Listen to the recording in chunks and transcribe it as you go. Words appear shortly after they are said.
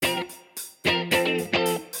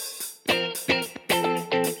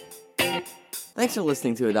Thanks for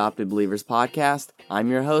listening to Adopted Believers Podcast. I'm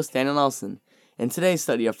your host, Daniel Nelson. In today's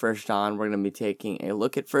study of 1 John, we're going to be taking a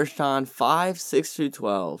look at 1 John 5, 6 through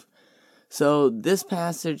 12. So this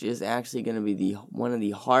passage is actually going to be one of the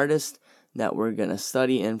hardest that we're going to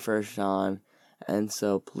study in 1 John. And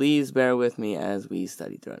so please bear with me as we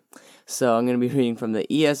study through it. So I'm going to be reading from the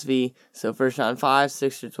ESV. So 1 John 5,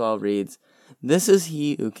 6 through 12 reads, "This is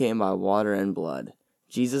he who came by water and blood,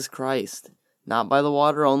 Jesus Christ. Not by the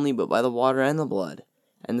water only, but by the water and the blood.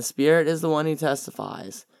 And the Spirit is the one who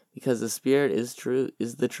testifies, because the Spirit is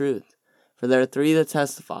the truth. For there are three that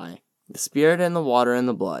testify, the Spirit and the water and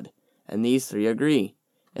the blood, and these three agree.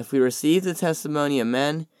 If we receive the testimony of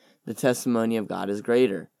men, the testimony of God is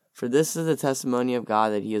greater. For this is the testimony of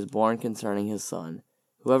God that he is born concerning his Son.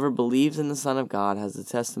 Whoever believes in the Son of God has the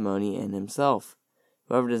testimony in himself.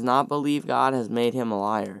 Whoever does not believe God has made him a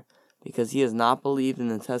liar, because he has not believed in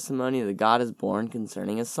the testimony that God is born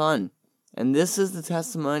concerning his Son. And this is the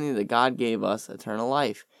testimony that God gave us, eternal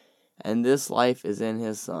life, and this life is in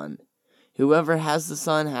his Son. Whoever has the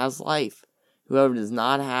Son has life. Whoever does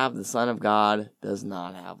not have the Son of God does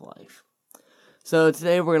not have life." So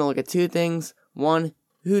today we're going to look at two things. One,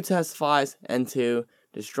 who testifies, and two,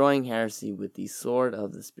 destroying heresy with the sword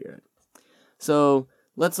of the Spirit. So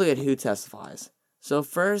let's look at who testifies. So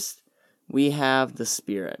first, we have the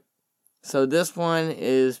Spirit. So this one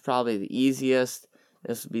is probably the easiest.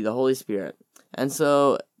 This would be the Holy Spirit. And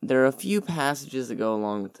so there are a few passages that go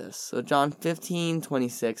along with this. So John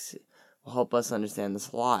 15:26 will help us understand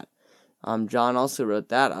this a lot. John also wrote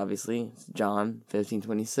that, obviously. It's John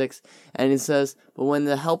 15:26. And it says, "But when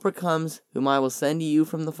the Helper comes, whom I will send to you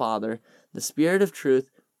from the Father, the Spirit of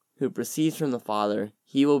truth, who proceeds from the Father,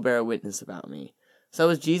 he will bear witness about me." So that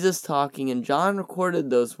was Jesus talking, and John recorded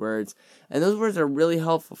those words, and those words are really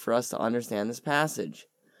helpful for us to understand this passage.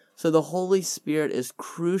 So the Holy Spirit is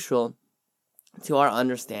crucial to our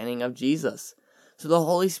understanding of Jesus. So the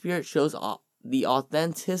Holy Spirit shows the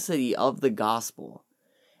authenticity of the gospel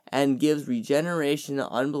and gives regeneration to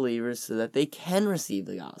unbelievers so that they can receive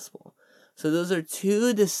the gospel. So those are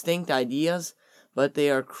two distinct ideas, but they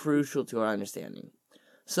are crucial to our understanding.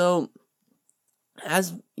 So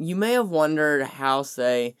as you may have wondered how,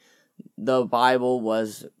 say, the Bible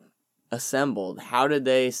was assembled. How did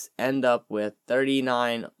they end up with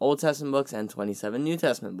 39 Old Testament books and 27 New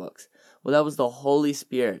Testament books? Well, that was the Holy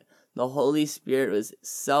Spirit. The Holy Spirit was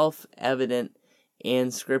self-evident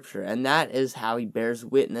in Scripture, and that is how he bears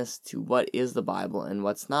witness to what is the Bible and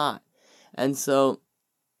what's not. And so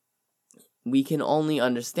we can only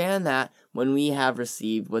understand that when we have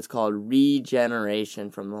received what's called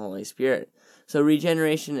regeneration from the Holy Spirit. So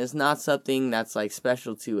regeneration is not something that's like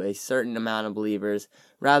special to a certain amount of believers.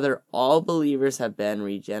 Rather, all believers have been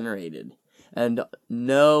regenerated, and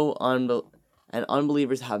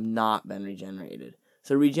unbelievers have not been regenerated.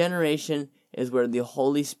 So regeneration is where the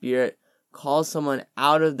Holy Spirit calls someone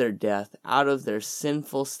out of their death, out of their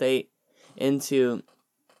sinful state, into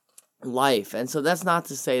life. And so that's not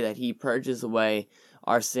to say that he purges away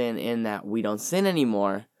our sin in that we don't sin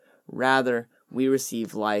anymore. Rather, we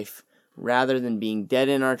receive life. Rather than being dead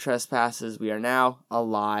in our trespasses, we are now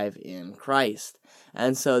alive in Christ.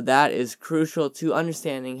 And so that is crucial to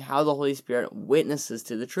understanding how the Holy Spirit witnesses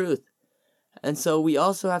to the truth. And so we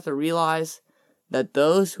also have to realize that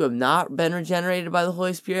those who have not been regenerated by the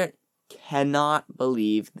Holy Spirit cannot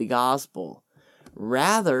believe the gospel.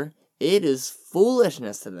 Rather, it is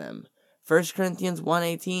foolishness to them. 1 Corinthians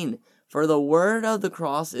 1:18, "For the word of the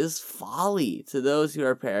cross is folly to those who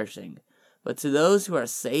are perishing, but to those who are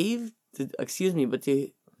saved, but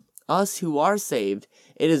to us who are saved,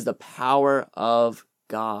 it is the power of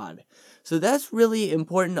God." So that's really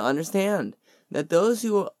important to understand, that those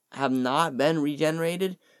who have not been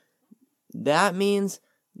regenerated, that means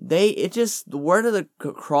the word of the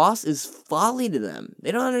cross is folly to them.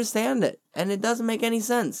 They don't understand it, and it doesn't make any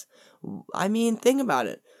sense. I mean, think about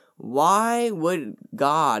it. Why would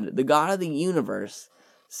God, the God of the universe,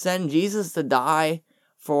 send Jesus to die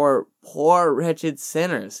for poor, wretched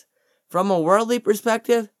sinners? From a worldly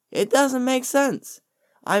perspective, it doesn't make sense.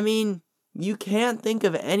 I mean, you can't think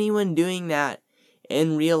of anyone doing that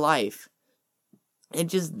in real life. It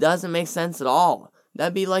just doesn't make sense at all.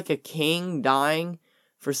 That'd be like a king dying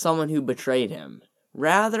for someone who betrayed him.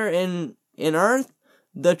 Rather, in earth,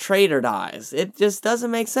 the traitor dies. It just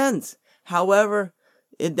doesn't make sense. However,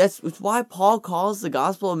 it's why Paul calls the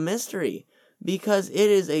gospel a mystery, because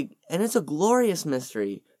it's a glorious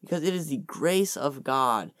mystery, because it is the grace of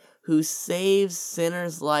God who saves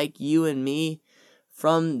sinners like you and me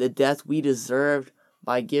from the death we deserved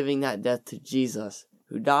by giving that death to Jesus,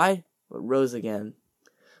 who died but rose again.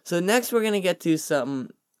 So next we're going to get to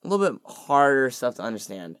some a little bit harder stuff to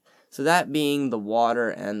understand. So that being the water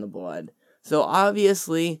and the blood. So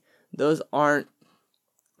obviously, those aren't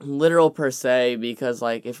literal per se, because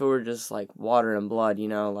like if it were just like water and blood,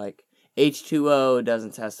 like H2O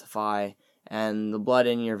doesn't testify and the blood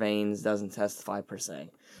in your veins doesn't testify per se.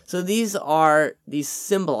 So these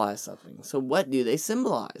symbolize something. So what do they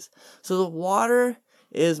symbolize? So the water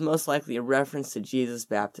is most likely a reference to Jesus'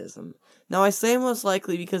 baptism. Now I say most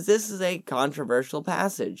likely because this is a controversial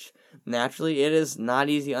passage. Naturally, it is not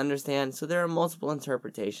easy to understand, so there are multiple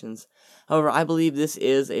interpretations. However, I believe this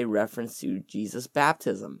is a reference to Jesus'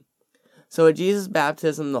 baptism. So at Jesus'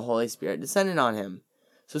 baptism, the Holy Spirit descended on him.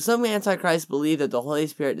 So some antichrists believe that the Holy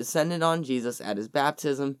Spirit descended on Jesus at his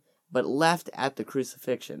baptism, but left at the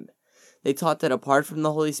crucifixion. They taught that apart from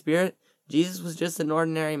the Holy Spirit, Jesus was just an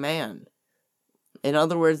ordinary man. In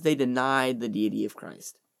other words, they denied the deity of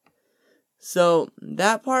Christ. So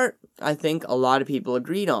that part, I think a lot of people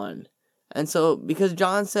agreed on. And so, because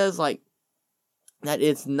John says, that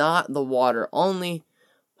it's not the water only,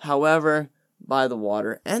 however, by the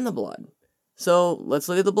water and the blood. So, let's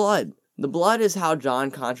look at the blood. The blood is how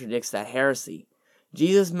John contradicts that heresy.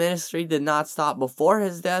 Jesus' ministry did not stop before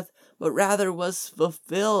his death, but rather was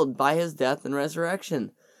fulfilled by his death and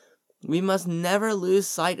resurrection. We must never lose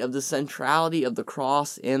sight of the centrality of the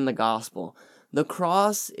cross in the gospel. The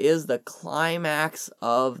cross is the climax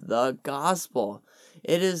of the gospel.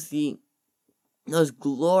 It is the most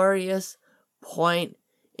glorious point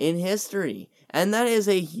in history. And that is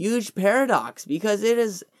a huge paradox, because it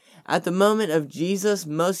is at the moment of Jesus'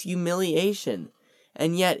 most humiliation.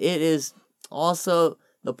 And yet it is also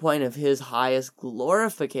the point of his highest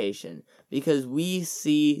glorification, because we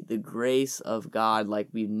see the grace of God like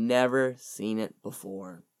we've never seen it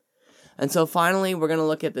before. And so finally, we're going to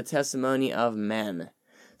look at the testimony of men.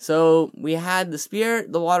 So we had the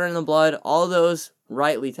Spirit, the water, and the blood. All those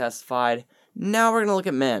rightly testified. Now we're going to look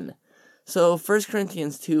at men. So 1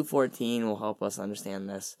 Corinthians 2:14 will help us understand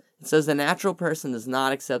this. It says, "The natural person does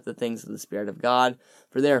not accept the things of the Spirit of God,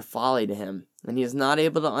 for they are folly to him, and he is not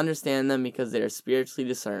able to understand them because they are spiritually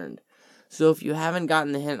discerned." So if you haven't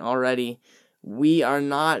gotten the hint already, we are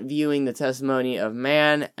not viewing the testimony of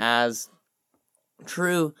man as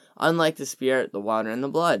true, unlike the Spirit, the water, and the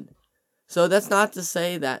blood. So that's not to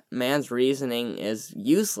say that man's reasoning is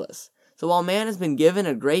useless. So while man has been given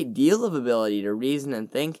a great deal of ability to reason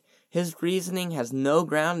and think, his reasoning has no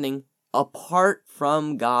grounding apart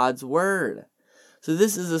from God's Word. So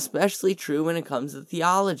this is especially true when it comes to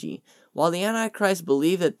theology. While the Antichrist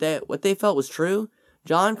believed that what they felt was true,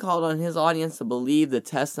 John called on his audience to believe the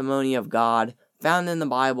testimony of God found in the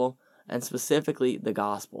Bible, and specifically the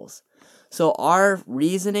Gospels. So our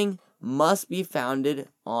reasoning must be founded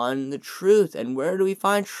on the truth. And where do we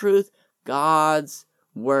find truth? God's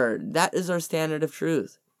Word. That is our standard of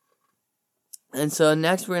truth. And so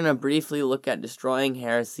next we're going to briefly look at destroying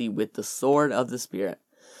heresy with the sword of the Spirit.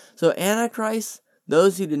 So Antichrist,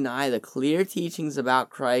 those who deny the clear teachings about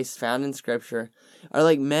Christ found in Scripture, are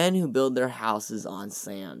like men who build their houses on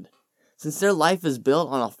sand. Since their life is built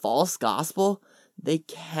on a false gospel, they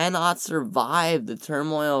cannot survive the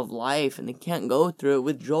turmoil of life, and they can't go through it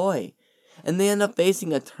with joy. And they end up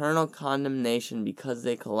facing eternal condemnation because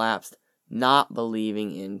they collapsed, not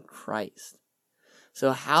believing in Christ.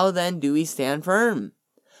 So how then do we stand firm?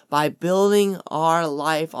 By building our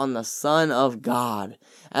life on the Son of God,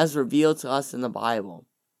 as revealed to us in the Bible.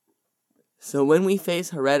 So when we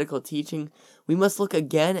face heretical teaching, we must look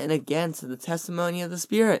again and again to the testimony of the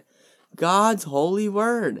Spirit, God's holy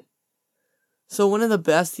word. So one of the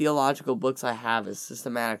best theological books I have is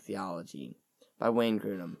Systematic Theology by Wayne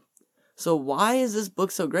Grudem. So why is this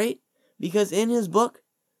book so great? Because in his book,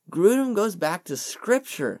 Grudem goes back to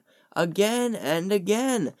Scripture again and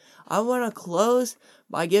again. I want to close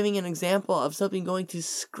by giving an example of something going to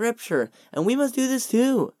Scripture. And we must do this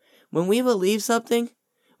too. When we believe something,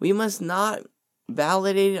 we must not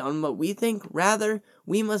validate it on what we think. Rather,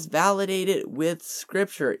 we must validate it with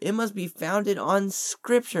Scripture. It must be founded on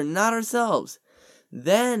Scripture, not ourselves.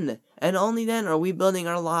 Then, and only then, are we building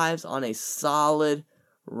our lives on a solid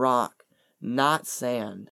rock, not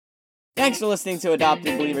sand. Thanks for listening to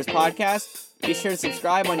Adopted Believers Podcast. Be sure to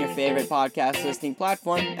subscribe on your favorite podcast listening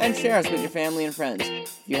platform and share us with your family and friends.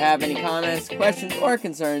 If you have any comments, questions, or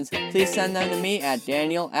concerns, please send them to me at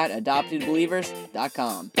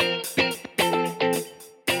daniel@adoptedbelievers.com.